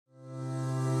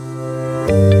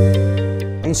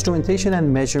Instrumentation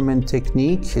and measurement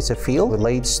technique is a field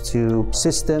relates to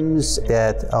systems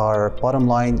that are bottom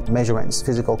line measurements,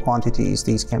 physical quantities.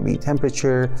 These can be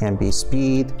temperature, can be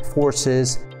speed,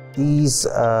 forces. These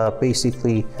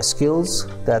basically skills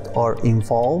that are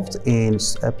involved in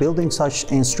building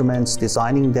such instruments,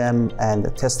 designing them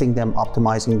and testing them,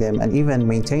 optimizing them, and even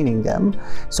maintaining them.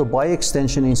 So by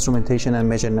extension, instrumentation and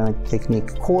measurement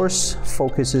technique course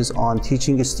focuses on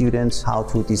teaching students how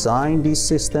to design these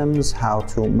systems, how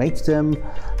to make them,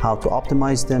 how to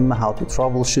optimize them, how to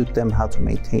troubleshoot them, how to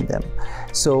maintain them.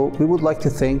 So we would like to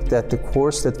think that the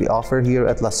course that we offer here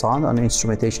at Lassonde on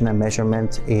instrumentation and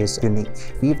measurement is unique.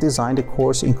 We've designed a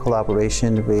course in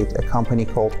collaboration with a company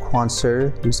called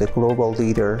Quanser, who's a global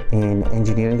leader in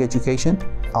engineering education.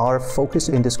 Our focus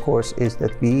in this course is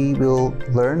that we will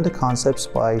learn the concepts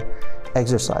by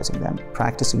exercising them,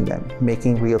 practicing them,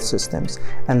 making real systems,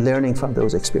 and learning from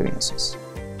those experiences.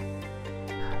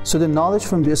 So the knowledge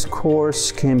from this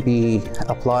course can be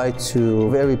applied to a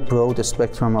very broad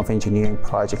spectrum of engineering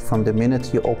projects. From the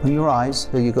minute you open your eyes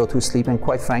till you go to sleep, and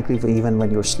quite frankly, even when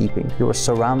you're sleeping, you are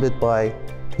surrounded by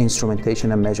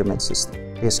instrumentation and measurement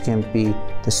system. This can be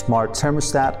the smart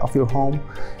thermostat of your home,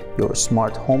 your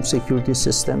smart home security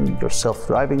system, your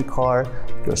self-driving car,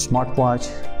 your smartwatch,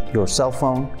 your cell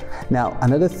phone. Now,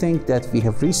 another thing that we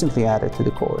have recently added to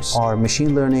the course are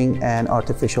machine learning and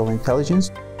artificial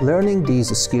intelligence. Learning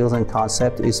these skills and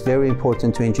concepts is very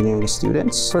important to engineering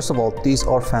students. First of all, these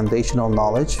are foundational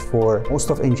knowledge for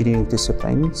most of engineering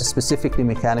disciplines, specifically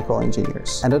mechanical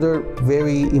engineers. Another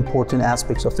very important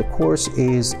aspect of the course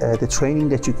is the training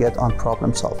that you get on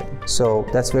problem solving. So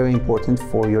that's very important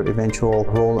for your eventual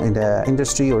role in the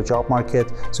industry or job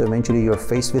market. So eventually you're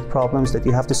faced with problems that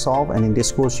you have to solve, and in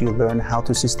this course you learn how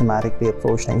to systematically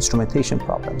approach the instrumentation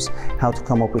problems, how to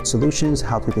come up with solutions,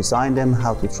 how to design them,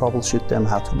 how to troubleshoot them,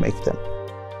 how to make them.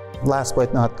 Last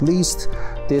but not least,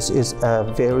 this is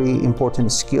a very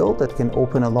important skill that can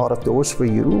open a lot of doors for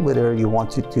you, whether you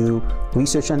want to do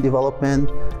research and development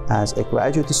as a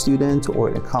graduate student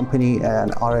or in a company,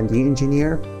 an R&D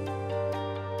engineer.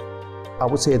 I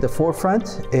would say at the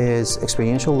forefront is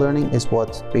experiential learning is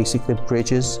what basically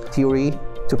bridges theory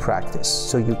to practice.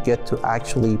 So you get to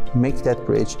actually make that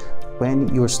bridge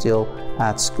when you're still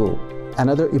at school.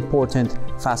 Another important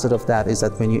facet of that is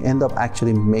that when you end up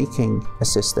actually making a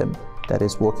system that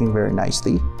is working very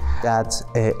nicely, that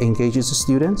engages the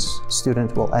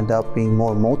students will end up being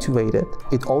more motivated.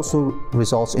 It also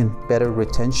results in better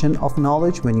retention of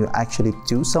knowledge. When you actually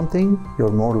do something, you're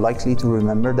more likely to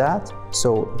remember that.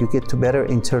 So you get to better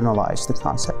internalize the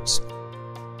concepts.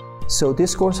 So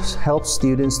this course helps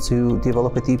students to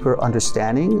develop a deeper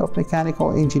understanding of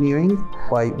mechanical engineering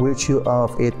by virtue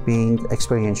of it being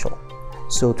experiential.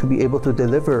 So to be able to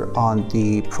deliver on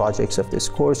the projects of this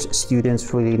course,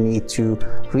 students really need to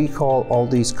recall all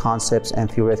these concepts and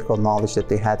theoretical knowledge that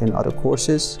they had in other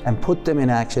courses and put them in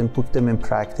action, put them in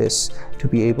practice to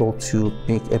be able to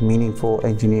make a meaningful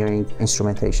engineering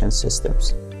instrumentation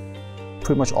systems.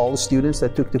 Pretty much all the students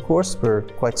that took the course were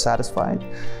quite satisfied.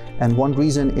 And one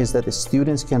reason is that the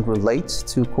students can relate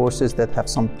to courses that have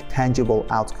some tangible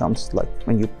outcomes, like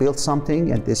when you build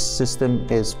something and this system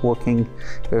is working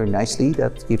very nicely,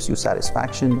 that gives you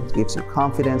satisfaction, it gives you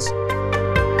confidence.